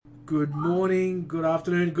Good morning, good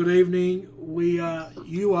afternoon, good evening.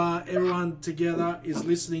 Everyone together is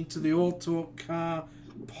listening to the All Talk Car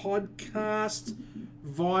podcast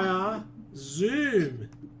via Zoom.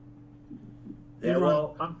 Yeah,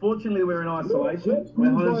 well, unfortunately, we're in isolation. We're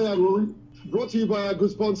homeschooling. Brought to you by our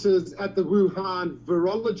good sponsors at the Wuhan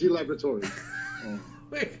Virology Laboratory.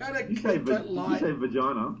 We're going to keep it light. Did you say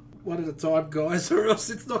vagina? One at a time, guys, or else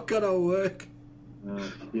it's not going to work.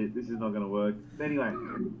 Shit, this is not going to work. Anyway,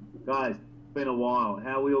 guys, it's been a while.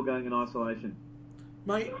 How are we all going in isolation?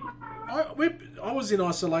 Mate, I was in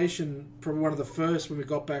isolation probably one of the first when we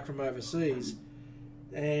got back from overseas.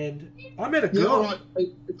 And I met a girl. Yeah, all right.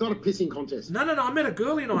 It's not a pissing contest. No. I met a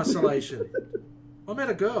girl in isolation. I met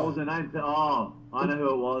a girl. What was her name? Oh, I know who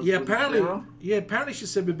it was. Yeah, was apparently she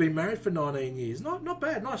said we've been married for 19 years. Not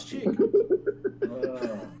bad, nice chick.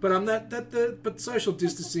 But but social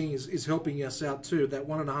distancing is helping us out too. That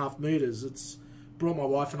 1.5 meters, it's brought my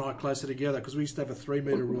wife and I closer together because we used to have a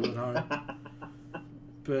 3-meter rule at home.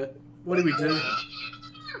 But what do we do?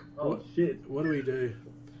 Shit! What do we do?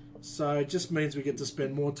 So it just means we get to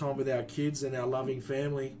spend more time with our kids and our loving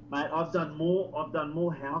family. Mate, I've done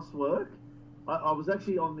more housework. I was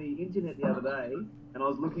actually on the internet the other day, and I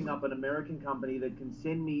was looking up an American company that can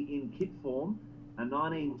send me in kit form a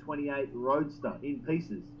 1928 Roadster in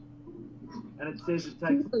pieces, and it says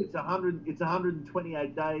it's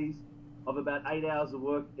 128 days of about 8 hours of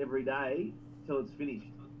work every day till it's finished.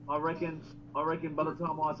 I reckon by the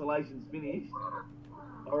time isolation's finished,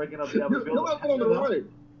 I reckon I'll be able to build it. Do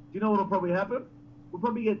you know what will probably happen? We'll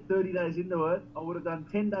probably get 30 days into it. I would have done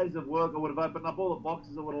 10 days of work. I would have opened up all the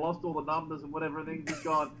boxes. I would have lost all the numbers and whatever, and things just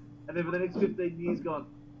gone. And then for the next 15 years gone,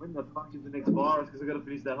 when the fuck is the next virus? Because I've got to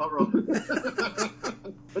finish that hot rod.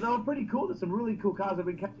 But they were pretty cool. There's some really cool cars. I've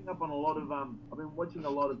been catching up on a lot of, I've been watching a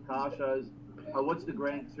lot of car shows. I watched the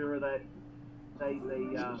Grand Tourer. They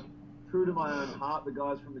true to my own heart, the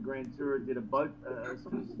guys from the Grand Tourer did a boat,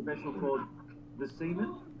 something special called the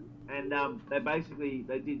Seaman. And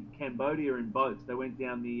they did Cambodia in boats. They went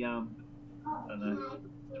down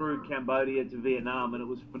through Cambodia to Vietnam, and it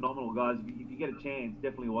was phenomenal, guys. If you get a chance,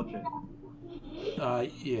 definitely watch it.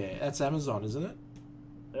 Yeah, that's Amazon, isn't it?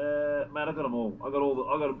 Mate, I've got them all. I've got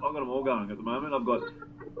them all going at the moment. I've got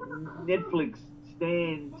Netflix,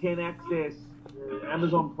 Stan, 10 Access,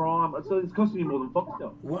 Amazon Prime. So it's costing me more than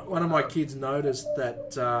Foxtel. One of my kids noticed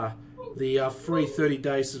that the free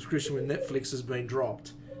 30-day subscription with Netflix has been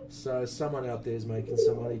dropped. So someone out there is making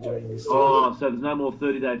some money during this time. Oh, so there's no more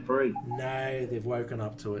 30-day free? No, they've woken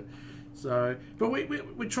up to it. So, but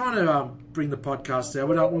we're trying to bring the podcast out.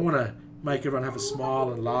 We want to make everyone have a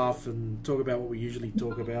smile and laugh and talk about what we usually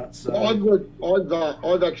talk about. So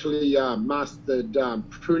I've actually mastered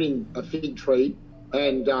pruning a fig tree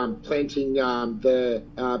and planting the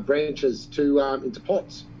branches into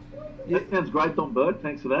pots. That sounds great, Don Bird.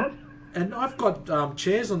 Thanks for that. And I've got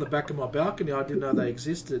chairs on the back of my balcony. I didn't know they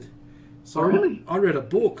existed. So really? I read a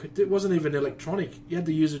book. It wasn't even electronic. You had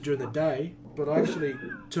to use it during the day. But I actually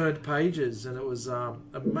turned pages, and it was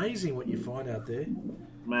amazing what you find out there.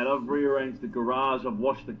 Mate, I've rearranged the garage. I've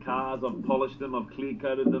washed the cars. I've polished them. I've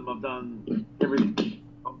clear-coated them. I've done everything.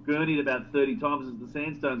 I've gurneyed about 30 times as the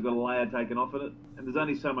sandstone's got a layer taken off of it. And there's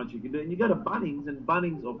only so much you can do. And you go to Bunnings, and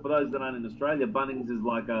Bunnings, or for those that aren't in Australia, Bunnings is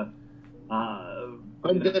like a...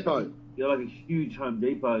 Home Depot. You're like a huge Home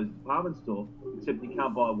Depot department store, except you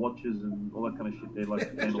can't buy watches and all that kind of shit there,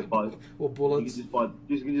 like handle boats. Or bullets. You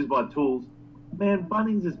can just buy tools. Man,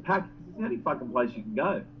 Bunnings is packed. It's the only fucking place you can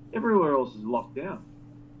go. Everywhere else is locked down.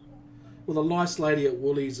 Well, the nice lady at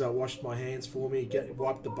Woolies washed my hands for me,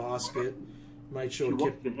 wiped the basket, made sure... You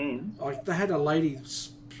washed your hands? They had a lady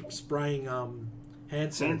spraying hand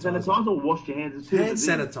sanitizer. Hand sanitizer or wash your hands? Hand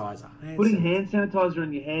sanitizer. Putting hand sanitizer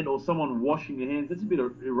in your hand or someone washing your hands, that's a bit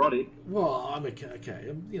erotic. Well, I'm okay.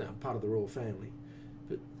 I'm part of the royal family.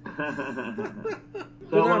 But...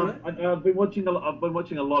 So I've been watching a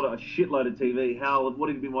lot of a shitload of TV. Hal, what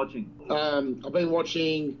have you been watching? I've been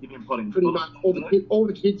watching pretty much all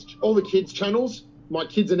the kids channels. My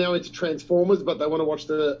kids are now into Transformers, but they want to watch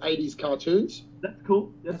the 80s cartoons. That's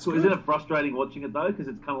cool. That's cool. Isn't it frustrating watching it though? Because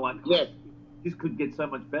it's kind of like, this could get so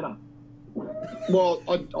much better. Well,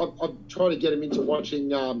 I'm trying to get them into watching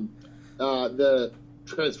the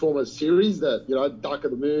Transformers series, Dark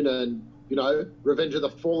of the Moon and Revenge of the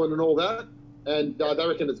Fallen and all that. And they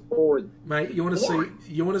reckon it's boring. Mate, you want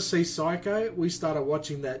to see Psycho? We started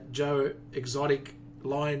watching that Joe Exotic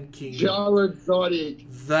Lion King. Joe Exotic.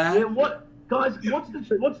 What? Guys,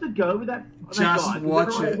 what's the go with that? Just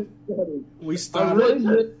watch it. We started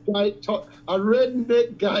a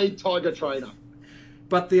redneck gay tiger trainer.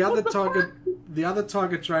 But the other tiger, The other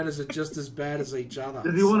tiger trainers are just as bad as each other.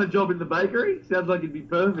 Does he want a job in the bakery? Sounds like it'd be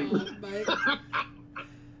perfect. Mate,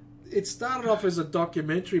 it started off as a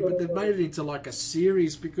documentary, but they've made it into like a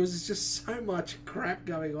series because there's just so much crap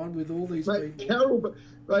going on with all these Mate, people.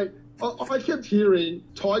 I kept hearing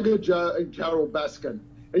Tiger Joe and Carol Baskin.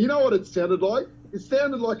 And you know what it sounded like? It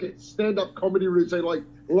sounded like a stand-up comedy routine, like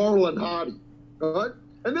Laurel and Hardy, right?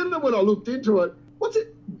 And then when I looked into it, what's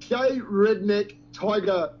it? Gay redneck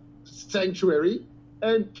tiger sanctuary.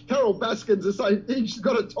 And Carol Baskin's the same thing. She's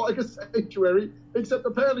got a tiger sanctuary, except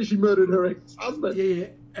apparently she murdered her ex-husband. Yeah.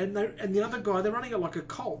 And the other guy, they're running it like a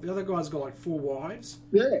cult. The other guy's got like 4 wives.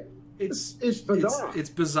 Yeah. It's bizarre. It's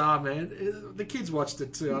bizarre, man. The kids watched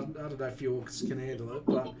it too. I don't know if you all can handle it,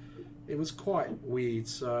 but it was quite weird.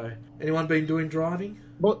 So, anyone been doing driving?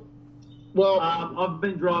 Well, I've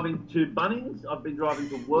been driving to Bunnings. I've been driving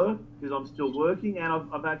to work because I'm still working, and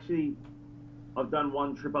I've done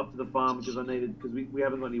one trip up to the farm because we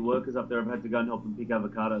haven't got any workers up there. I've had to go and help them pick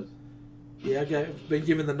avocados. Yeah, okay. I've been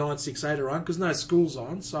given the 968 a run because no school's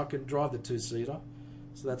on, so I can drive the 2-seater.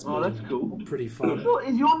 So that's cool. Pretty fun.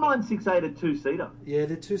 Is your 968 a 2-seater? Yeah,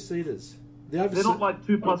 they're 2-seaters. They're not like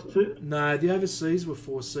 2+2? No, the overseas were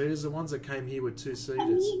 4-seaters. The ones that came here were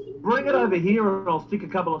 2-seaters. Bring it over here and I'll stick a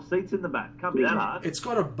couple of seats in the back. Can't be that hard. It's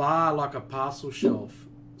got a bar like a parcel shelf,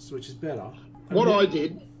 which is better. What I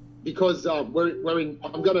did, because I'm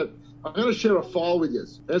gonna share a file with you.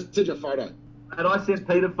 Let's take a photo. And I sent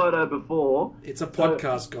Pete a photo before. It's a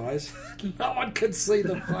podcast, guys. No one can see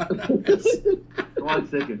the photos. 1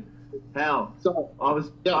 second. How? So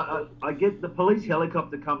I get the police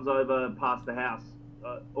helicopter comes over past the house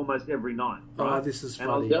almost every night. Right? Oh, this is and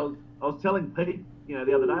funny. I was telling Pete, the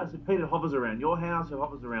other day, I said, Pete, it hovers around your house, it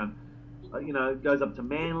hovers around, it goes up to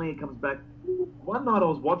Manly, it comes back. One night I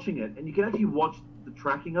was watching it, and you can actually watch the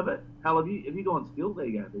tracking of it. Hal, have you gone still? There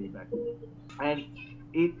you go, there you're back. And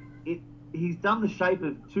he's done the shape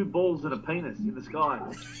of 2 balls and a penis in the sky.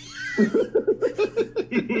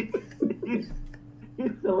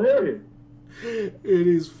 It's hilarious. It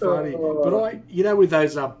is funny. But with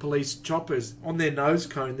those police choppers, on their nose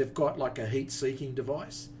cone, they've got like a heat-seeking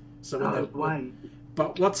device. So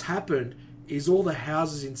But what's happened is all the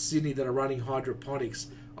houses in Sydney that are running hydroponics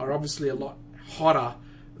are obviously a lot hotter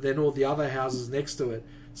than all the other houses next to it.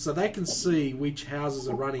 So they can see which houses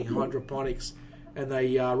are running hydroponics, and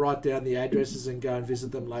they write down the addresses and go and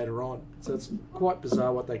visit them later on. So it's quite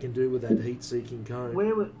bizarre what they can do with that heat-seeking cone. What are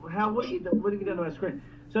you doing on our screen?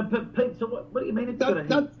 So, Pete, what do you mean it's got a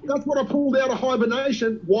heat? That's what I pulled out of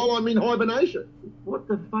hibernation while I'm in hibernation. What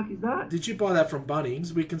the fuck is that? Did you buy that from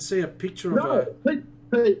Bunnings? We can see a picture of a...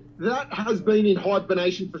 Pete, that has been in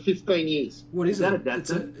hibernation for 15 years. What is that it? A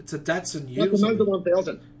Datsun? It's a Datsun U. Like the Mazda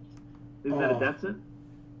 1000. Isn't that a Datsun?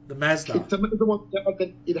 The Mazda. It's a Mazda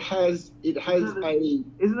 1000. It has a...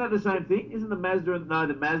 Isn't that the same thing? Isn't the Mazda... No,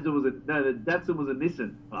 the Datsun was a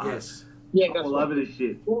Nissan. Oh, yes. Yeah, I'm all over this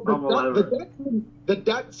shit. Well, the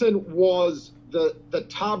Datsun was the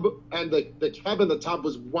tub and the cab and the tub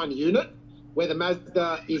was one unit, where the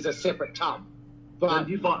Mazda is a separate tub. But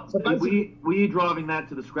were you driving that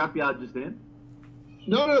to the scrapyard just then?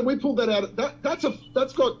 No, we pulled that out.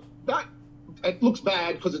 That's got that. It looks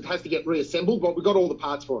bad because it has to get reassembled, but we got all the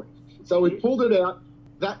parts for it. So we pulled it out.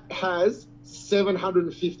 That has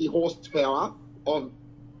 750 horsepower of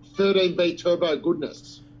 13B turbo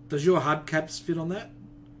goodness. Does your hubcaps fit on that?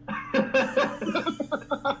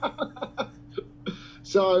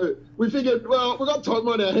 So we figured, well, we've got time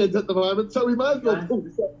on our heads at the moment, so we may as well pull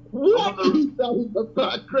this out. What is that in the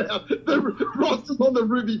background? Ross is on the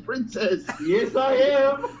Ruby Princess. Yes, I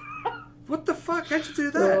am. What the fuck? How'd you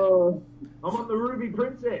do that? I'm on the Ruby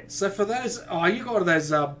Princess. So for those, you got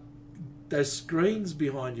those screens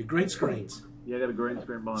behind you, green screens. Yeah, I got a green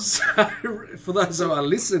screen behind me. So for those who are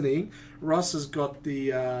listening, Ross has got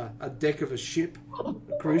a deck of a ship, a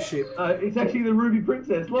cruise ship. It's actually the Ruby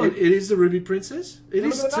Princess. Look, it is the Ruby Princess. It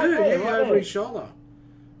is too. Over his shoulder.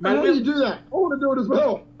 Mate, how do you do that? I want to do it as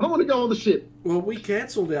well. I want to go on the ship. Well, we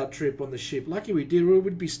cancelled our trip on the ship. Lucky we did. We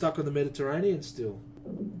would be stuck on the Mediterranean still.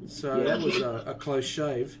 So that was a close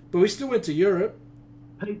shave. But we still went to Europe.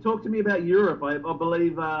 Hey, talk to me about Europe. I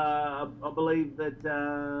believe that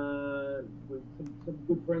some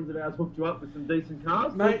good friends of ours hooked you up with some decent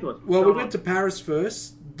cars. Mate, well, we went to Paris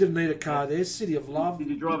first. Didn't need a car there. City of Love. Did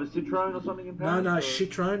you drive a Citroen or something in Paris? No,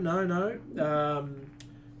 Citroen. No.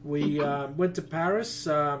 We went to Paris,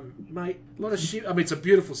 mate. A lot of shit. I mean, it's a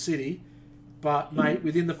beautiful city, but mate,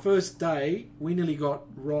 within the first day, we nearly got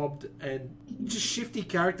robbed and just shifty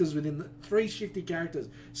characters within 3 shifty characters.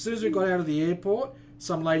 As soon as we got out of the airport,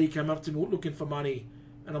 some lady came up to me looking for money,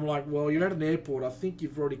 And I'm like, well, you're at an airport. I think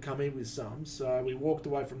you've already come in with some. So we walked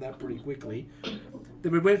away from that pretty quickly.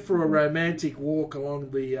 Then we went for a romantic walk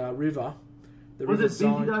along the river. Was it busy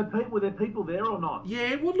though, Pete? Were there people there or not?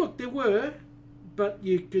 Yeah, well, look, there were, but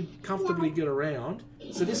you could comfortably get around.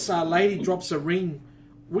 So this lady drops a ring.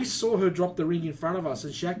 We saw her drop the ring in front of us,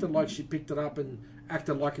 and she acted like she picked it up and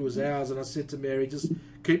acted like it was ours. And I said to Mary, just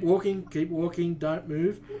keep walking, don't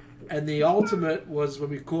move. And the ultimate was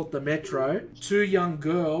when we caught the metro. 2 young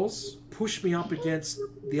girls pushed me up against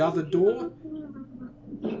the other door.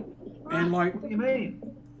 And like... What do you mean?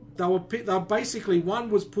 They were basically, one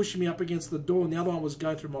was pushing me up against the door and the other one was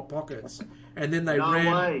going through my pockets. And then they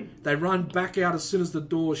ran back out as soon as the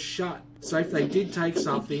door shut. So if they did take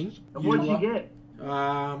something... And what did you get?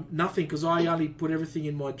 Nothing, because I only put everything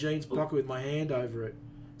in my jeans pocket with my hand over it.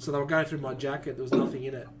 So they were going through my jacket. There was nothing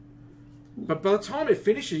in it. But by the time it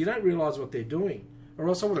finishes, you don't realise what they're doing. Or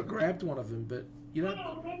else I would have grabbed one of them. But you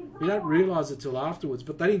don't realise it till afterwards.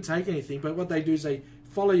 But they didn't take anything. But what they do is they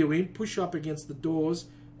follow you in, push you up against the doors.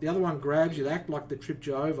 The other one grabs you, they act like they tripped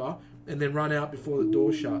you over, and then run out before the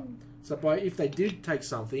door shut. So if they did take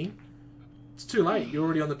something, it's too late. You're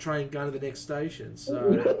already on the train going to the next station. So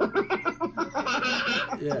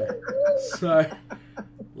yeah. So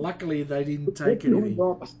luckily they didn't take anything.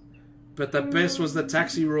 But the best was the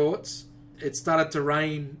taxi rorts. It started to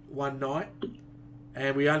rain one night,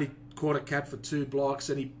 and we only caught a cab for 2 blocks,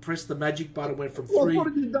 and he pressed the magic button, went from What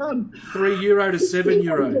have you done? €3 to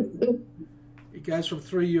 €7. It goes from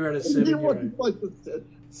 €3 to €7.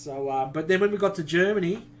 So, but then when we got to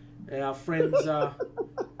Germany, our friends, what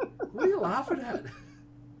are you laughing at?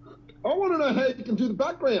 I want to know how you can do the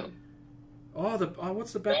background. Oh,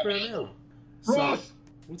 what's the background now? Ross! So,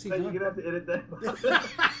 what's he So done? you're going to have to edit that.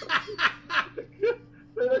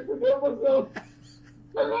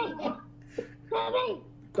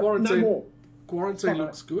 Quarantine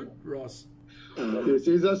looks good, Ross. This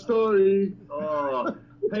is a story. Oh,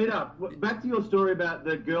 Peter, back to your story about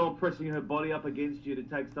the girl pressing her body up against you to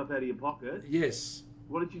take stuff out of your pocket. Yes.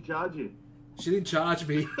 What did she charge you? She didn't charge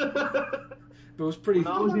me, but it was pretty...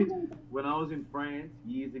 When I was in France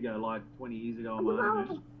years ago, like 20 years ago on my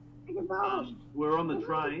own, we were on the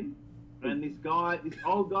train, and this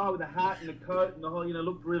old guy with a hat and a coat and the whole,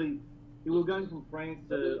 looked really... We were going from France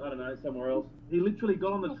to, I don't know, somewhere else. He literally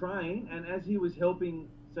got on the train, and as he was helping...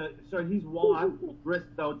 So his wife,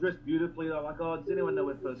 they were dressed beautifully. They were like, oh, does anyone know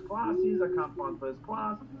where first class is? I can't find first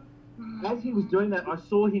class. As he was doing that, I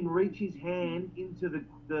saw him reach his hand into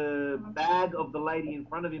the bag of the lady in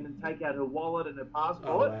front of him and take out her wallet and her passport.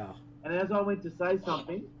 Oh, wow. And as I went to say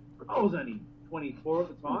something, I was only 24 at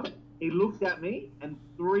the time, he looked at me, and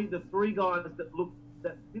the three guys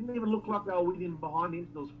that didn't even look like they were with him behind him,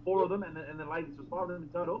 there was 4 of them, and the ladies, there was 5 of them in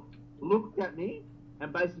total, looked at me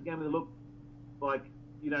and basically gave me the look like,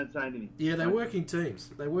 you don't say anything. Yeah, they're working teams.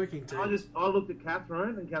 They're working teams. I looked at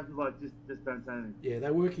Catherine, and Catherine was like, just don't say anything. Yeah,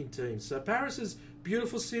 they're working teams. So Paris is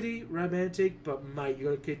beautiful city, romantic, but mate, you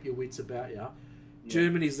got to keep your wits about you. Yeah.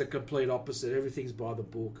 Germany's the complete opposite. Everything's by the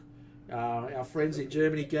book. Our friends in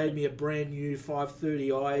Germany gave me a brand new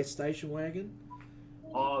 530i station wagon.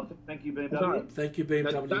 Oh, thank you, BMW. Thank you,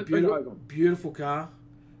 BMW. Beautiful car.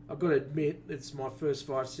 I've got to admit, it's my first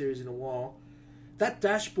 5 Series in a while. That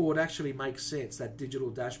dashboard actually makes sense, that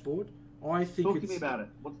digital dashboard. I think Talk to me about it.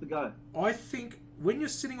 What's the go? I think when you're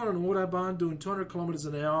sitting on an autobahn doing 200 kilometres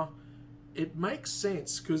an hour, it makes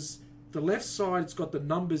sense because the left side, it's got the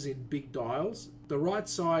numbers in big dials. The right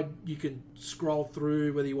side, you can scroll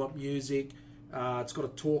through whether you want music. It's got a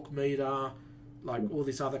torque meter, like all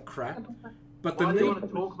this other crap. But Why do you want a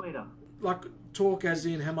torque meter? Like torque as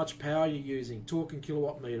in how much power you're using, torque and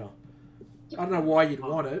kilowatt meter. I don't know why you'd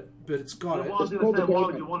want it, but it's got it. I was going to say, why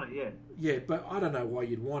would you want it? Yeah. Yeah, but I don't know why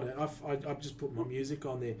you'd want it. I've just put my music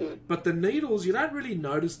on there. But the needles, you don't really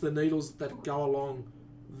notice the needles that go along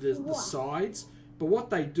the sides. But what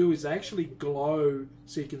they do is they actually glow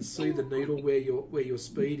so you can see the needle where your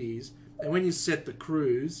speed is. And when you set the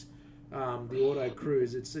cruise, the auto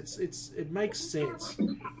cruise, it makes sense.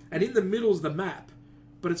 And in the middle is the map.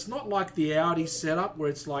 But it's not like the Audi setup where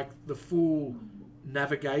it's like the full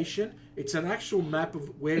navigation. It's an actual map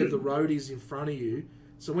of where the road is in front of you.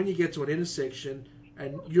 So when you get to an intersection,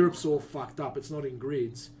 and Europe's all fucked up, it's not in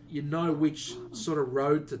grids, you know which sort of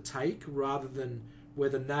road to take rather than where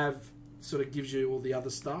the nav sort of gives you all the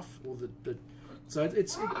other stuff. Or so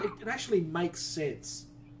it actually makes sense.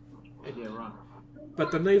 Yeah, right.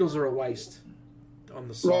 But the needles are a waste on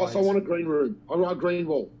the sides. Ross, I want a green room. I want a green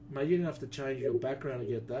wall. Mate, you don't have to change your background to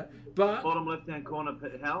get that. But bottom left-hand corner,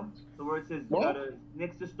 Hal. So where it says what? go to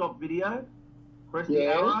next to stop video, Press the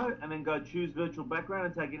arrow and then go choose virtual background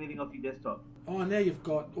and take anything off your desktop. Oh, now you've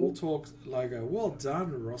got All Talk logo. Well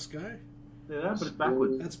done, Roscoe. Yeah, but it's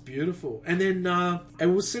backwards. That's beautiful. And then,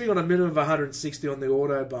 and we're sitting on a minimum of 160 on the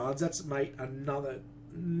Autobahns. That's, mate, another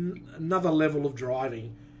level of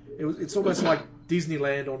driving. It's almost like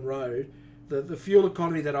Disneyland on road. The fuel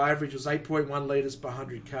economy that I averaged was 8.1 litres per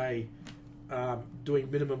 100k,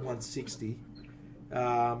 doing minimum 160.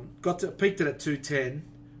 Peaked it at 210.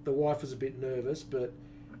 The wife was a bit nervous, but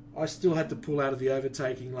I still had to pull out of the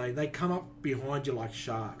overtaking lane. They come up behind you like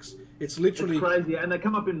sharks. It's literally crazy, and they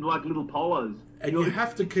come up in like little polos. And you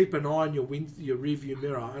have to keep an eye on your rear view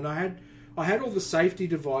mirror. And I had all the safety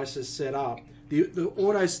devices set up. The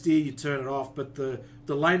auto steer, you turn it off, but the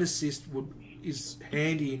lane assist is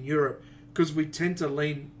handy in Europe because we tend to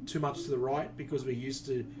lean too much to the right because we're used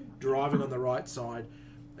to driving on the right side,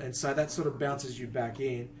 and so that sort of bounces you back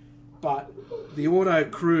in. But the auto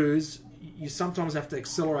cruise, you sometimes have to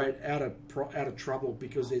accelerate out of trouble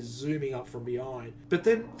because they're zooming up from behind. But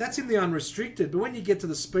then that's in the unrestricted. But when you get to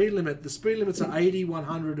the speed limits are 80,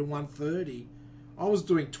 100 and 130. I was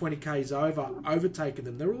doing 20 k's overtaking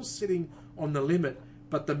them. They're all sitting on the limit,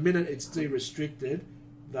 but the minute it's de-restricted,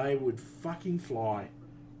 they would fucking fly.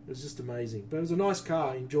 It was just amazing. But it was a nice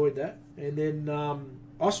car. I enjoyed that. And then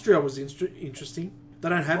Austria was interesting. They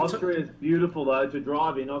don't have Austria is beautiful though to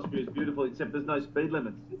drive in. Austria is beautiful, except there's no speed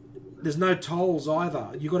limits. There's no tolls either.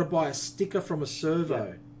 You've got to buy a sticker from a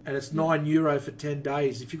servo, and it's €9 for 10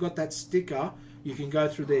 days. If you've got that sticker, you can go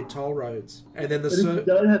through their toll roads. And then if you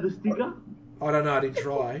don't have the sticker? I don't know, I didn't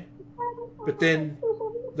try. But then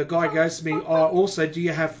the guy goes to me, oh, also, do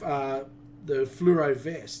you have the fluoro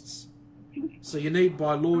vests? So you need,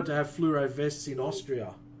 by law, to have fluoro vests in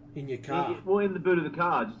Austria. In your car? Well, in the boot of the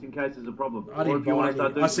car, just in case there's a problem. I didn't buy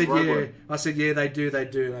any. I said, yeah, they do.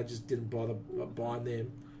 And I just didn't bother buying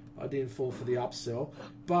them. I didn't fall for the upsell.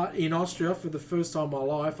 But in Austria, for the first time in my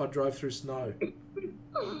life, I drove through snow.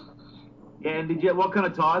 Yeah, and what kind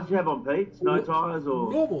of tyres did you have on, Pete? Snow tyres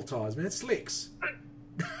or...? Normal tyres, man. Slicks.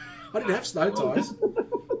 I didn't have snow tyres.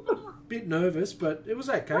 Bit nervous, but it was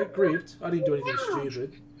okay. Gripped. I didn't do anything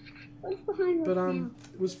stupid. But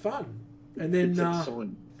it was fun. And then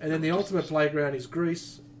the ultimate playground is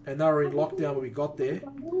Greece, and they were in lockdown when we got there.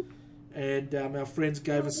 And our friends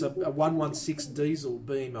gave us a 116 diesel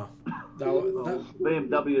Beamer.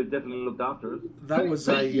 BMW definitely looked after it. That was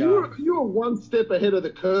you were one step ahead of the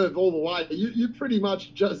curve all the way. You pretty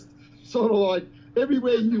much just sort of like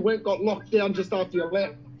everywhere you went got locked down just after you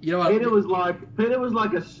left. You know, Peter was like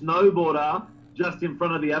a snowboarder just in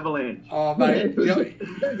front of the avalanche. Oh, mate. You know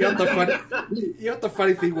what the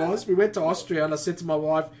funny thing was? We went to Austria and I said to my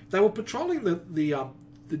wife, they were patrolling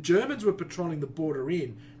the Germans were patrolling the border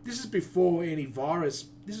in. This is before any virus.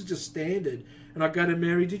 This is just standard. And I go to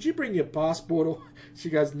Mary, did you bring your passport? She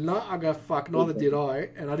goes, no. I go, fuck, neither did I.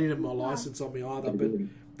 And I didn't have my license on me either. But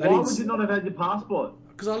why would you not have had your passport?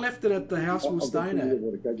 Because I left it at the house we were staying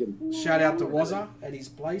at. Shout out to Wazza at his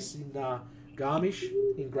place in Garmisch,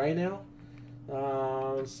 in Greenow.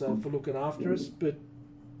 So for looking after us, but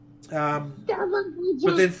then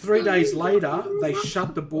 3 days later they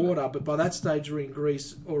shut the border. But by that stage we're in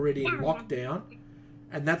Greece already in lockdown,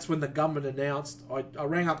 and that's when the government announced. I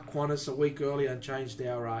rang up Qantas a week earlier and changed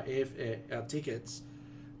our tickets,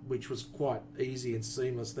 which was quite easy and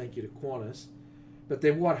seamless. Thank you to Qantas. But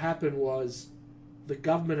then what happened was the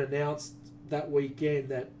government announced that weekend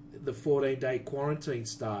that the 14-day quarantine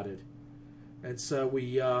started, and so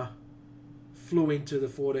we flew into the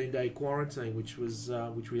 14-day quarantine, which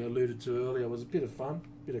we alluded to earlier. It was a bit of fun,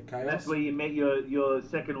 bit of chaos. That's where you met your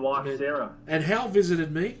second wife, Sarah. And Hal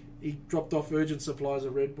visited me. He dropped off urgent supplies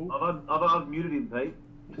of Red Bull. I've muted him, Pete.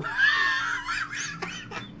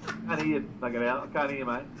 Can't hear you, fuck it out. I can't hear you,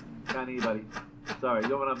 mate. Can't hear you, buddy. Sorry,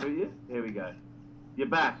 you want me to mute you? Here we go. You're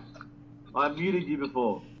back. I muted you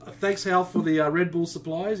before. Thanks, Hal, for the Red Bull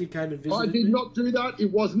supplies. He came and visited I did not do that. It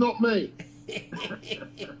was not me.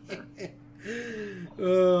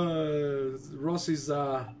 Ross is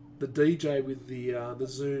the DJ with the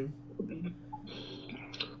Zoom.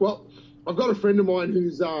 Well, I've got a friend of mine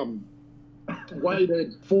who's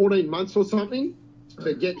waited 14 months or something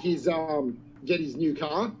to get his new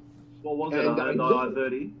car. What was it? A Hyundai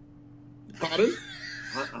i30? Pardon?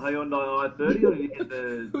 A Hyundai i30, or did you get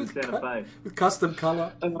the Santa Fe? With custom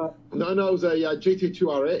colour? No, it was a GT2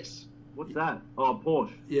 RS. What's that? Oh,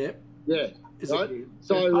 Porsche. Yeah. Yeah. Right?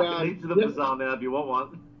 So heaps of them for sale now if you want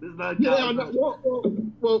one. There's no I know.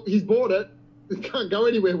 Well, he's bought it. He can't go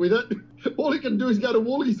anywhere with it. All he can do is go to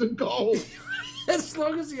Woolies and Coles. As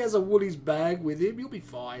long as he has a Woolies bag with him, you'll be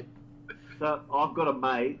fine. So I've got a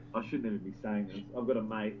mate. I shouldn't even be saying this. I've got a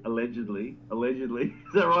mate. Allegedly.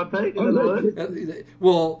 Is that right, Pete? Is that the word?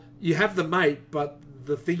 Well, you have the mate, but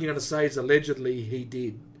the thing you're going to say is allegedly he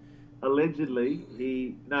did. Allegedly,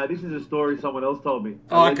 he... No, this is a story someone else told me.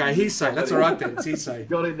 Oh, okay, hearsay. That's all right then. It's hearsay.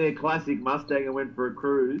 Got in their classic Mustang and went for a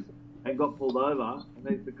cruise and got pulled over.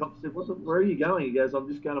 And the cop said, where are you going? He goes, I'm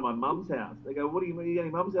just going to my mum's house. They go, where are you going to your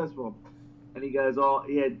mum's house from? And he goes,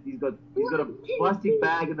 he's got a plastic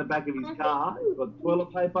bag in the back of his car. He's got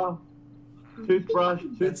toilet paper, toothbrush,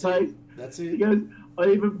 toothpaste. That's it. He goes, I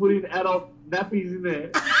even put in adult nappies in there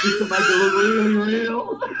just to make it look really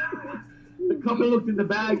real. The cop looked in the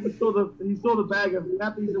bag. He saw the bag of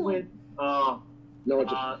nappies and went,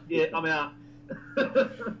 yeah, I'm out.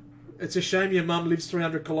 It's a shame your mum lives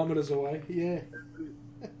 300 kilometres away. Yeah.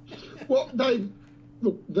 Well,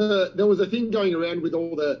 there was a thing going around with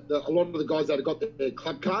all a lot of the guys that had got their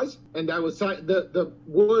club cars, and they were saying the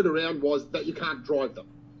word around was that you can't drive them,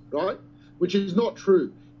 right? Which is not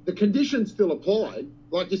true. The conditions still apply.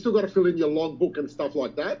 Like, you still got to fill in your logbook and stuff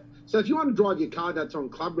like that. So if you want to drive your car that's on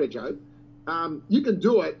Club Rego, you can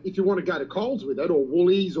do it if you want to go to Coles with it, or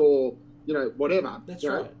Woolies, or whatever. That's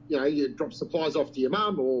right. You drop supplies off to your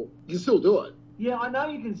mum, or you can still do it. Yeah, I know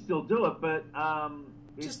you can still do it, but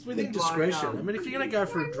just within discretion. I mean, if you're going to go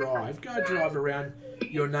for a drive, go drive around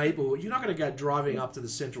your neighbourhood. You're not going to go driving up to the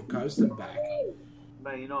Central Coast and back.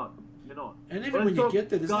 No, you're not. You're not. And even when you get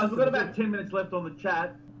there, guys, we've got about 10 minutes left on the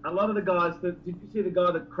chat. A lot of the guys, did you see the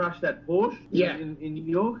guy that crashed that Porsche in New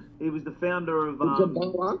York? He was the founder of...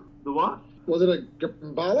 the what? Was it a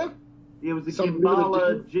Gambala? Yeah, it was the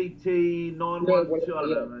Gambala GT 912. I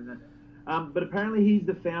don't know. But apparently he's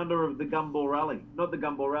the founder of the Gumball Rally. Not the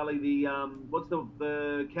Gumball Rally, the... what's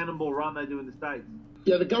the Cannonball Run they do in the States?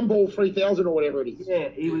 Yeah, the Gumball 3000 or whatever it is. Yeah,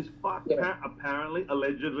 he was apparently,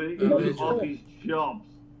 allegedly, off his chops.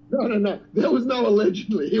 No. There was no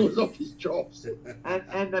allegedly. He was off his chops.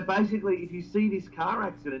 And basically, if you see this car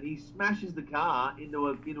accident, he smashes the car into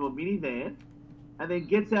a minivan, and then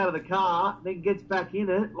gets out of the car, then gets back in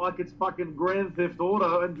it like it's fucking Grand Theft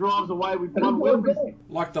Auto and drives away with one wheel missing.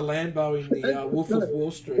 Like the Lambo in the Wolf of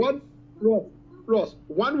Wall Street. Ross,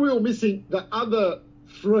 one wheel missing. The other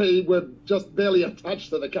three were just barely attached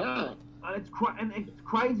to the car. And it's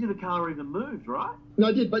crazy the car even moved, right? No,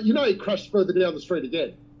 it did, but he crashed further down the street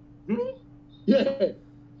again. Did he? Yeah.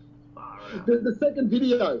 There's the second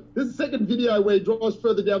video. There's a second video where he drives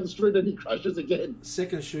further down the street and he crashes again.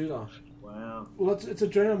 Second shooter. Wow. Well, it's a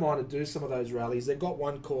dream of mine to do some of those rallies. They've got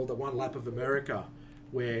one called the One Lap of America,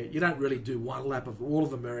 where you don't really do one lap of all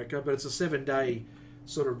of America, but it's a 7-day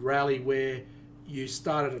sort of rally where you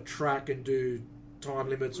start at a track and do time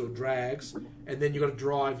limits or drags, and then you've got to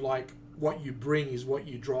drive, like, what you bring is what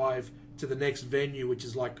you drive to the next venue, which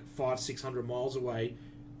is like 500-600 miles away,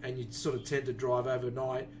 and you sort of tend to drive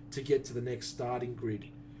overnight to get to the next starting grid.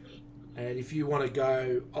 And if you want to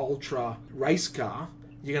go ultra race car,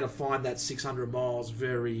 you're going to find that 600 miles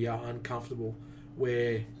very uncomfortable,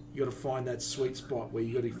 where you got to find that sweet spot where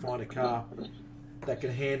you got to find a car that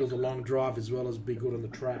can handle the long drive as well as be good on the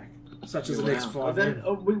track, such as the next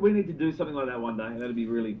 5M. We need to do something like that one day. That'd be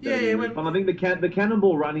really fun. I think the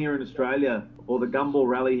Cannonball Run here in Australia, or the Gumball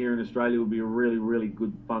Rally here in Australia, would be a really, really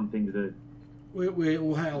good, fun thing to do.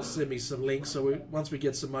 Hal send me some links, so once we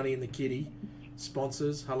get some money in the kitty,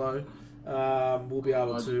 sponsors, hello, we'll be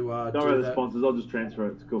able to don't do worry, that. The sponsors, I'll just transfer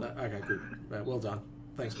it. It's cool. Okay, good. Well done.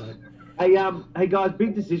 Thanks, mate. Hey guys,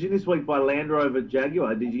 big decision this week by Land Rover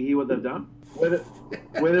Jaguar. Did you hear what they've done?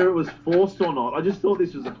 Whether it was forced or not, I just thought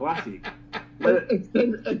this was a classic.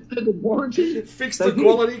 Extended warranty. Fix the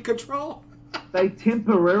quality control. They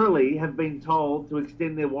temporarily have been told to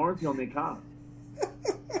extend their warranty on their cars.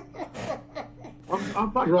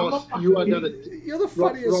 Ross, you are going to... You're the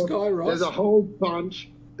funniest guy, Ross. There's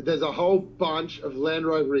a whole bunch of Land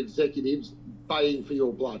Rover executives baying for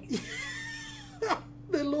your blood.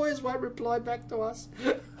 Their lawyers won't reply back to us.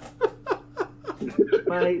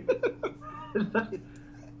 Mate,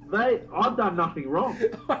 I've done nothing wrong.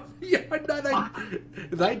 Yeah, no,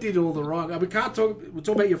 they did all the wrong. We can't talk. We're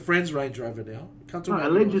talking about your friend's Range Rover now. Can't talk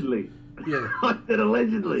about allegedly. Yours. Yeah, I said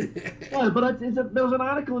allegedly. No, but there was an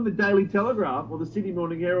article in the Daily Telegraph or the Sydney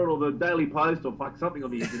Morning Herald or the Daily Post or something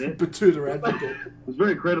on the internet. Batuta Advocate. It was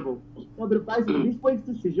very credible. No, but basically, this week's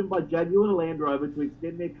decision by Jaguar and Land Rover to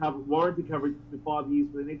extend their warranty coverage to 5 years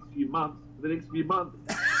for the next few months.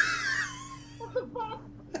 What the fuck?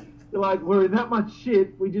 They're like, we're in that much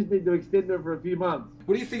shit, we just need to extend it for a few months.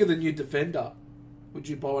 What do you think of the new Defender? Would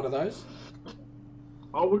you buy one of those?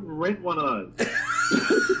 I wouldn't rent one of those.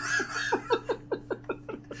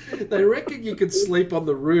 They reckon you could sleep on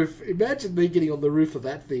the roof. Imagine me getting on the roof of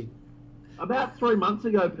that thing. About 3 months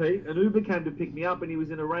ago, Pete, an Uber came to pick me up and he was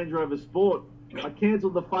in a Range Rover Sport. I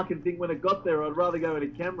cancelled the fucking thing when it got there. I'd rather go in a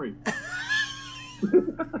Camry.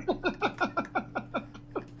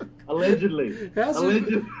 Allegedly.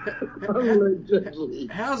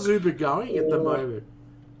 How's Uber going at the moment?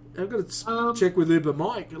 I've got to check with Uber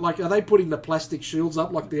Mike. Like, are they putting the plastic shields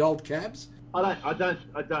up like the old cabs? I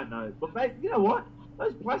don't know. But mate, you know what?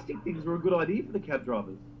 Those plastic things were a good idea for the cab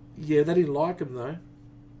drivers. Yeah, they didn't like them though.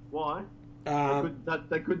 Why?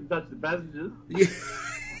 They couldn't touch the passengers. Yeah.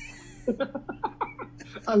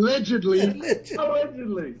 Allegedly.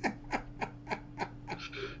 Allegedly.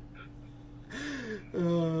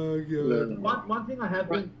 Oh god. One thing I have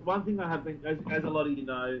been, as a lot of you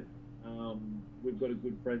know, we've got a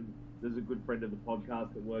good friend. There's a good friend of the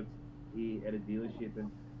podcast that works here at a dealership, and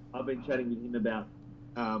I've been chatting with him about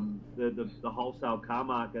the wholesale car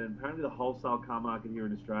market, and apparently the wholesale car market here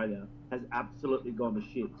in Australia has absolutely gone to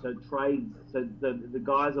shit. So the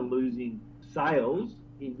guys are losing sales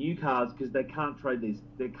in new cars because they can't trade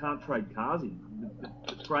cars in.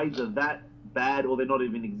 The trades are that bad, or they're not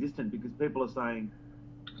even existent, because people are saying,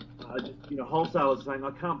 wholesalers are saying,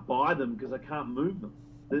 I can't buy them because I can't move them.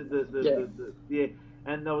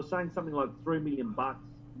 And they were saying something like $3 million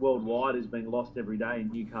worldwide is being lost every day in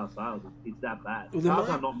new car sales. It's that bad. Cars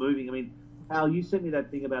are not moving. I mean, Al, you sent me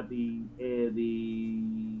that thing about the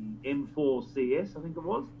M4 CS, I think it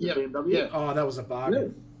was, the BMW. Yeah. Oh, that was a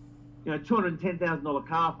bargain. You know, $210,000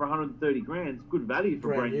 car for $130,000 is good value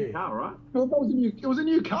for a brand new car, right? Well, it was a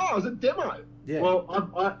new car. It was a demo. Yeah. Well,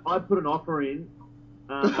 I put an offer in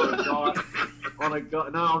on a guy.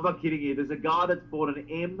 No, I'm not kidding you. There's a guy that's bought an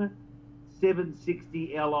M760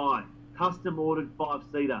 Li, custom ordered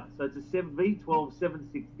 5-seater. So it's a V12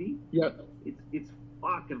 760. Yeah. It's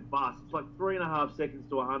fucking fast. It's like 3.5 seconds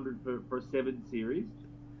to 100 for a 7 Series.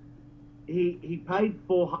 He paid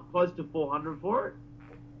close to 400 for it.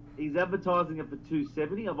 He's advertising it for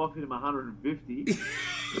 270. I've offered him 150,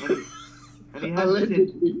 and he hasn't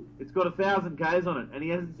said. It's got 1,000 Ks on it, and he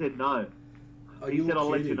hasn't said no. He said, "I'll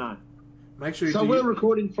let you know." Make sure. So we're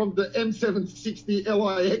recording from the M760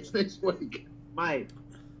 LIX next week, mate.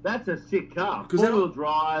 That's a sick car. Four-wheel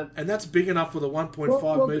drive, and that's big enough for the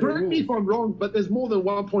 1.5 meter correct rule. me if I'm wrong, but there's more than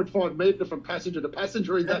 1.5 meter from passenger to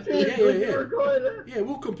passenger in that thing. Yeah,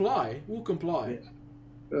 we'll comply.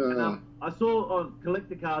 Yeah. And, I saw on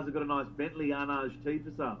Collector Cars have got a nice Bentley Arnage T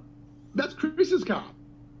for sale. That's Chris's car.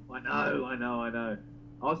 I know.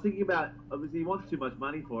 I was thinking about, obviously he wants too much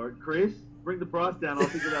money for it. Chris, bring the price down. I'll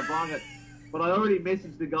think about buying it. But I already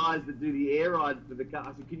messaged the guys that do the air ride for the car.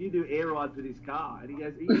 I said, can you do air ride for this car? And he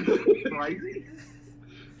goes, are you crazy?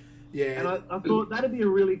 Yeah. And I thought that'd be a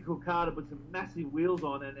really cool car to put some massive wheels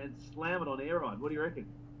on and slam it on air ride. What do you reckon?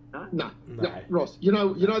 Huh? No. Ross, you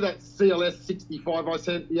know that CLS 65 I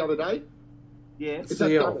sent the other day? Yeah. It's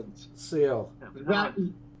CL. That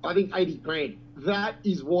is, I think, 80 grand. That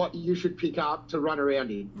is what you should pick up to run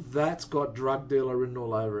around in. That's got drug dealer written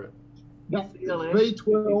all over it. That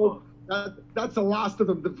V12, that's the last of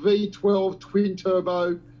them. The V12 twin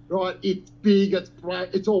turbo, right? It's big, it's bright,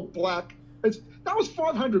 it's all black. That was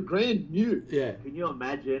 500 grand new. Yeah. Can you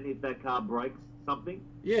imagine if that car breaks something?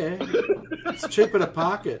 Yeah. It's cheaper to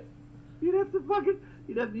park it. You'd have to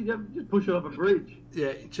just push it off a bridge.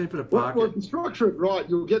 Yeah, cheaper to park well, it. if you structure it right,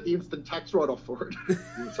 you'll get the instant tax write-off for it.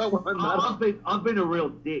 So it won't matter. I've been a real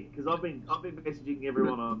dick because I've been messaging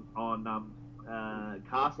everyone on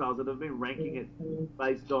car sales, and I've been ranking it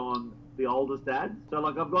based on the oldest ads. So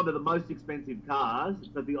like I've gone to the most expensive cars,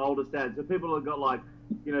 but the oldest ads. So people have got like,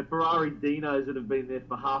 Ferrari Dinos that have been there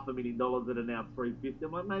for $500,000 that are now $350.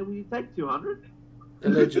 I'm like, mate, will you take 200?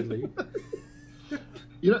 Allegedly.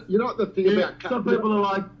 You know what the thing about cars? Some people are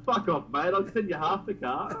like, fuck off, mate. I'll send you half the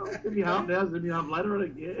car. I'll send you half now, send you half later. I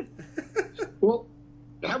don't care. Well,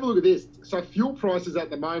 have a look at this. So fuel prices at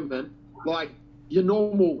the moment, like your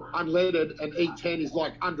normal unleaded and E10 is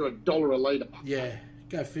like under $1 a litre. Yeah,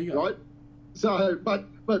 go figure. Right? So, but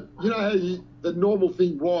you know how the normal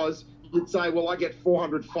thing was, you'd say, well, I get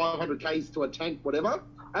 400, 500 Ks to a tank, whatever.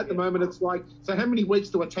 At the moment, it's like, so how many weeks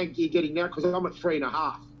to a tank are you getting now? Because I'm at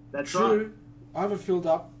 3.5. That's True. right. I haven't filled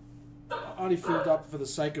up. I only filled up for the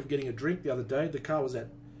sake of getting a drink the other day. The car was at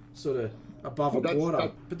sort of above a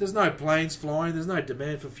quarter. But there's no planes flying. There's no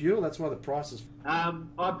demand for fuel. That's why the price is... I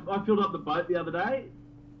filled up the boat the other day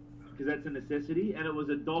because that's a necessity, and it was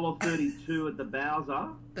 $1.32 at the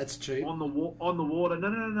Bowser. That's cheap. On the water.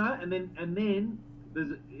 No. And then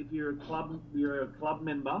there's if you're a club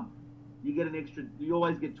member, you get an extra. You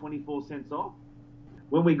always get 24 cents off.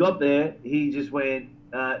 When we got there, he just went,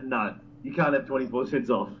 no, you can't have 24 cents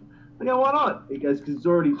off. I go, why not? He goes, because it's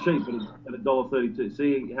already cheap at $1.32.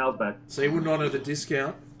 See, Hal's back. So you wouldn't honour the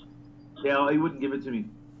discount? Yeah, he wouldn't give it to me.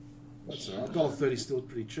 That's all right. $1.30 is still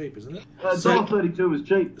pretty cheap, isn't it? $1.32 was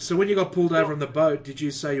cheap. So when you got pulled over on the boat, did you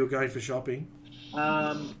say you were going for shopping?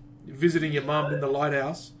 Visiting your mum in the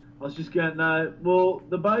lighthouse? I was just going, no. Well,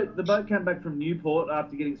 the boat came back from Newport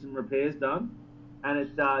after getting some repairs done, and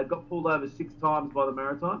it got pulled over 6 times by the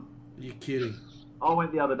Maritime. You're kidding. I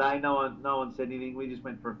went the other day. No one said anything. We just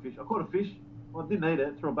went for a fish. I caught a fish. Well, I didn't eat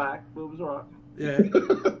it. Threw it back, but it was all right. Yeah.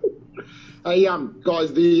 Hey,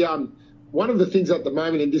 guys, the one of the things at the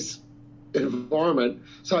moment in this environment,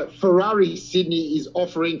 so Ferrari Sydney is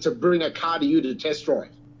offering to bring a car to you to test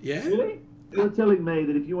drive. Yeah? Really? You're telling me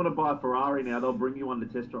that if you want to buy a Ferrari now, they'll bring you one to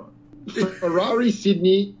test drive? Ferrari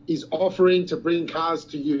Sydney is offering to bring cars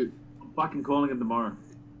to you. I'm fucking calling him tomorrow.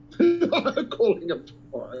 Calling him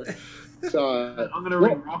tomorrow. So I'm going to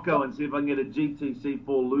ring Rocco and see if I can get a GTC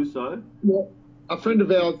 4 Lusso. Well, a friend of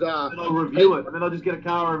ours... and I'll review it, and then I'll just get a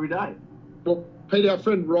car every day. Well, Peter, our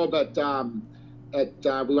friend Rob at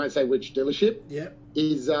we won't say which dealership,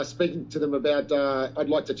 is speaking to them about I'd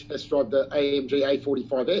like to test drive the AMG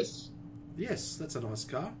A45S. Yes, that's a nice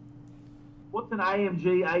car. What's an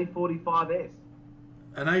AMG A45S?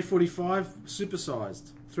 An A45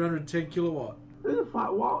 supersized, 310 kilowatt. Who the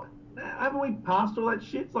fuck? What? Haven't we passed all that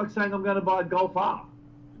shit? It's like saying I'm going to buy a Golf R.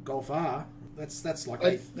 Golf R? That's like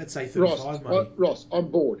that's A35 money. Ross, I'm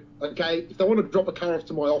bored. Okay, if they want to drop a car off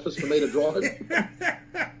to my office for me to drive,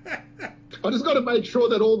 I just got to make sure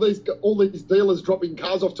that all these dealers dropping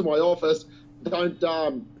cars off to my office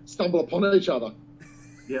don't stumble upon each other.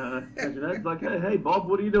 Yeah, imagine that. It's like, hey, Bob,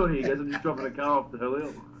 what are you doing here? He goes, I'm just dropping a car off to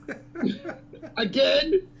Hill.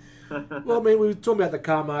 Again? Well, I mean, we were talking about the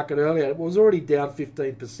car market earlier. It was already down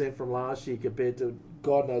 15% from last year compared to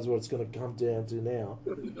God knows what it's going to come down to now.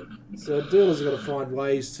 So dealers are going to find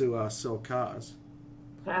ways to sell cars.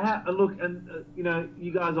 Look, and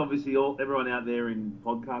you guys obviously, everyone out there in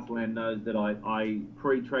podcast land knows that I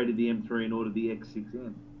pre-traded the M3 and ordered the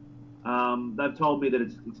X6M. They've told me that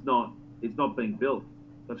it's not being built.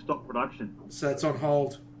 They've stopped production. So it's on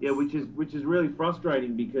hold. Yeah, which is really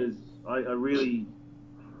frustrating because I really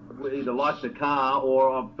either like the car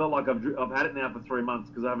or I felt like I've had it now for 3 months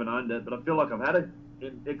because I haven't owned it, but I feel like I've had it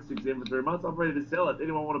in X6M for 3 months. I'm ready to sell it.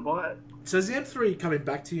 Anyone want to buy it? So is the M3 coming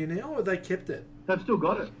back to you now, or they kept it? They've still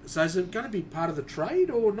got it. So is it going to be part of the trade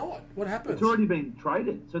or not? What happens? It's already been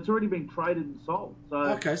traded. So it's already been traded and sold. So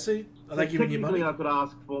okay, so are they giving you money? Technically, I could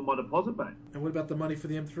ask for my deposit back. And what about the money for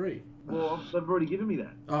the M3? Well, they've already given me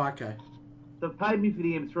that. Oh, okay. They've paid me for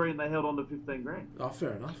the M3 and they held on to 15 grand. Oh,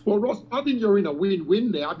 fair enough. Well, Ross, I think you're in a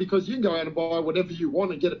win-win now because you can go out and buy whatever you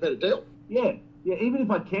want and get a better deal. Yeah. Even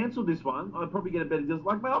if I cancelled this one, I'd probably get a better deal.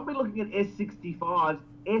 Like, man, I've been looking at S65s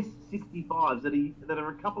that are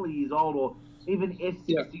a couple of years old, or even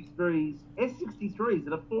S63s. S63s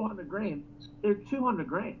that are 400 grand, they're 200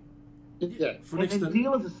 grand. Yeah. And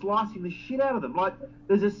dealers are slicing the shit out of them. Like,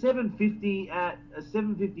 there's a 750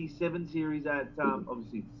 7 Series at,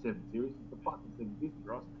 obviously it's a 7 Series, it's a fucking 750,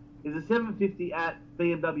 Ross. There's a 750 at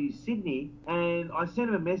BMW Sydney, and I sent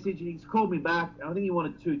him a message, and he's called me back. I think he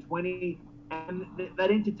wanted 220, and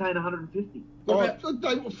they'd entertain 150.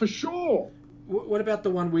 For sure. What about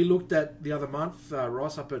the one we looked at the other month,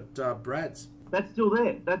 Ross, up at Brad's? That's still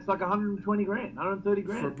there. That's like 120 grand, 130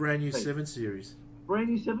 grand for a brand new 7 Series. Brand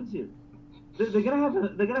new 7 Series. They're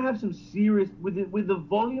gonna have some serious with the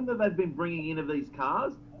volume that they've been bringing in of these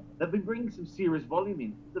cars. They've been bringing some serious volume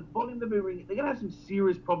in. The volume they've been bringing, they're gonna have some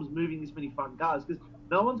serious problems moving this many fucking cars because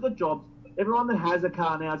no one's got jobs. Everyone that has a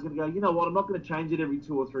car now is gonna go, you know what? I'm not gonna change it every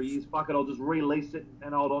 2 or 3 years. Fuck it, I'll just release it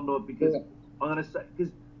and hold on to it because I'm gonna say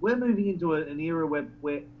because we're moving into an era where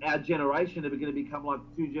our generation are going to become like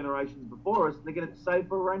 2 generations before us. They're going to save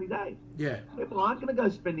for a rainy day. Yeah. People aren't going to go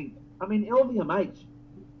spending. I mean, LVMH.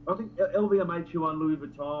 I think LVMH, who own Louis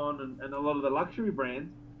Vuitton and a lot of the luxury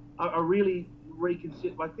brands, are really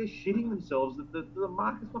reconsider. Like they're shitting themselves. The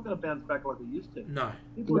market's not going to bounce back like it used to. No.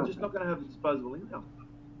 People are just not going to have disposable income.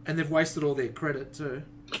 And they've wasted all their credit too.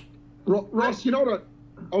 Ross, you know what?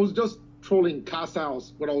 I was just trawling car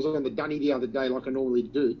sales when I was on the Dunny the other day, like I normally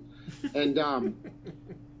do, and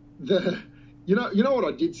you know what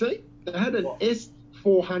I did see? They had an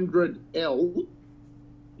S400L,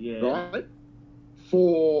 right?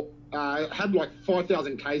 For had like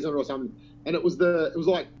 5,000 Ks on it or something, and it was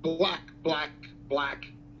like black,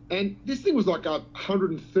 and this thing was like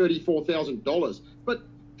 $134,000, but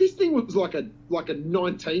this thing was like a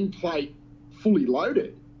 19 plate, fully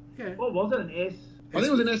loaded. Yeah. What was it? An S? I think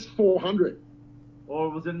it was an S400. Or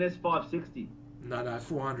was it an S560? No,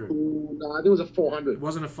 400. No, I think it was a 400. It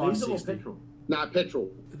wasn't a 560. Diesel or petrol? Nah,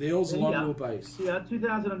 petrol. The Earl's long wheelbase. Yeah,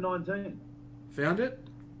 2019. Found it?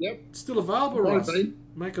 Yep. Still available, Ross. 19.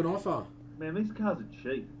 Make an offer. Man, these cars are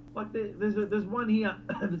cheap. Like there's one here.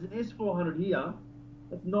 There's an S400 here.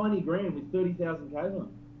 That's 90 grand with 30,000 k's on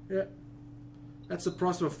it. Yeah. That's the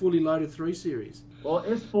price of a fully loaded 3 Series. Well,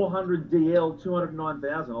 S400 DL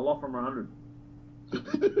 209,000. I'll offer them 100.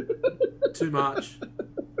 Too much.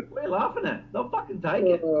 What are you laughing at? They'll fucking take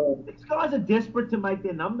it. These guys are desperate to make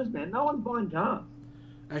their numbers, man. No one's buying cars.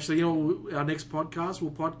 Actually, you know, our next podcast,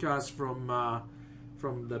 we'll podcast from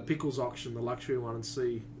the Pickles auction, the luxury one, and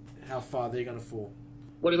see how far they're going to fall.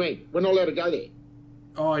 What do you mean? We're not allowed to go there.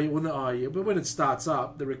 Oh yeah, but when it starts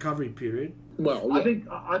up, the recovery period. Well, yeah.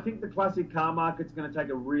 I think the classic car market's going to take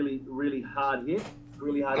a really, really hard hit.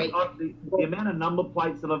 Really hard. The amount of number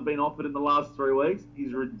plates that have been offered in the last 3 weeks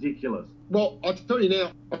is ridiculous. Well, I'll tell you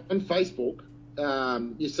now, on Facebook,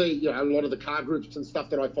 you see, a lot of the car groups and stuff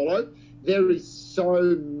that I follow. There is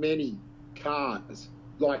so many cars,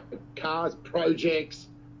 like cars, projects,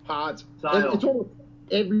 parts. It's almost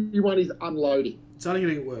everyone is unloading. It's only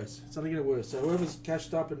going to get worse. So whoever's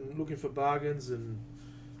cashed up and looking for bargains and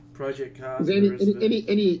project cars. Any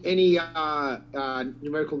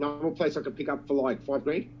numerical number plates I could pick up for like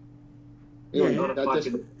 $5,000? Yeah,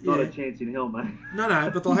 not a chance in hell, mate.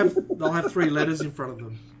 No, but they'll have 3 letters in front of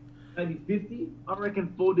them. Maybe 50. I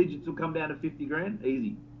reckon 4 digits will come down to 50 grand,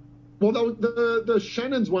 easy. Well, the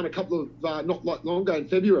Shannons won a couple of not long ago in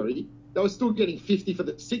February. They were still getting 50 for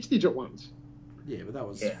the 6-digit ones. Yeah, but that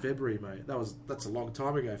was February, mate. That's a long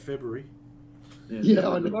time ago, February. Yeah,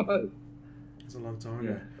 I know. It's a long time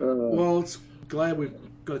ago. Well, it's glad we've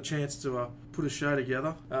got a chance to put a show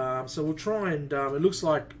together. So we'll try and... it looks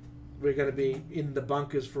like we're going to be in the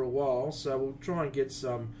bunkers for a while, so we'll try and get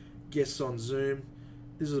some guests on Zoom.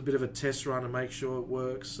 This is a bit of a test run to make sure it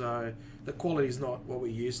works. So the quality's not what we're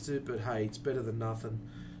used to, but hey, it's better than nothing.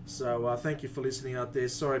 So thank you for listening out there.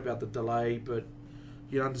 Sorry about the delay, but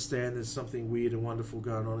you understand there's something weird and wonderful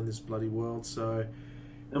going on in this bloody world. So...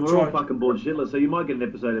 And we're all fucking bored shitless, so you might get an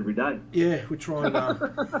episode every day. Yeah, we try and...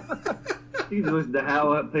 You can listen to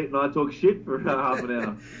how Pete and I talk shit for half an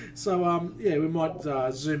hour. So, we might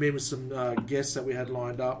zoom in with some guests that we had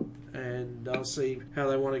lined up and see how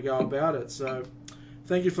they want to go about it. So,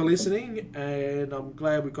 thank you for listening, and I'm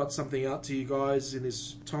glad we got something out to you guys in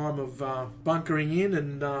this time of bunkering in,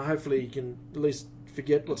 and hopefully you can at least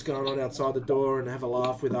forget what's going on outside the door and have a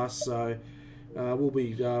laugh with us. So... we'll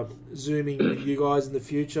be Zooming with you guys in the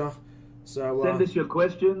future. So send us your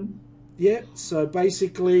questions. Yeah, so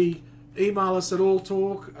basically email us at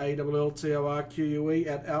alltalk, ALLTORQUE,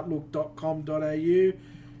 at outlook.com.au.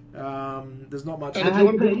 There's not much...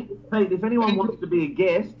 Pete, if anyone wants to be a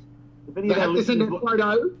guest... They have to send a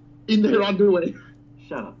photo in their underwear.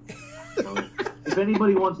 Shut up. If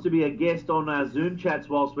anybody wants to be a guest on our Zoom chats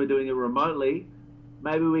whilst we're doing it remotely...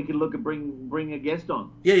 Maybe we can look at bring a guest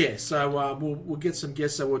on. Yeah. So we'll get some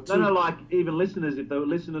guests. So No, like even listeners. If the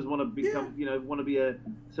listeners want to become, want to be a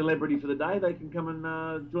celebrity for the day, they can come and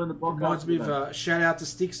join the podcast. Reminds me of a shout out to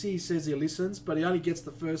Stixie. He says he listens, but he only gets the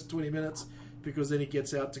first 20 minutes because then he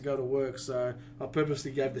gets out to go to work. So I purposely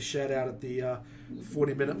gave the shout out at the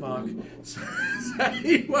 40-minute mark, so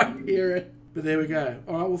he won't hear it. But there we go.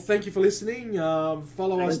 All right. Well, thank you for listening.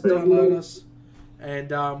 Follow us, download us.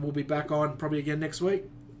 And we'll be back on probably again next week.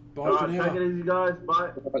 Bye for now. Take it easy, guys.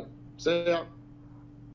 Bye. See ya.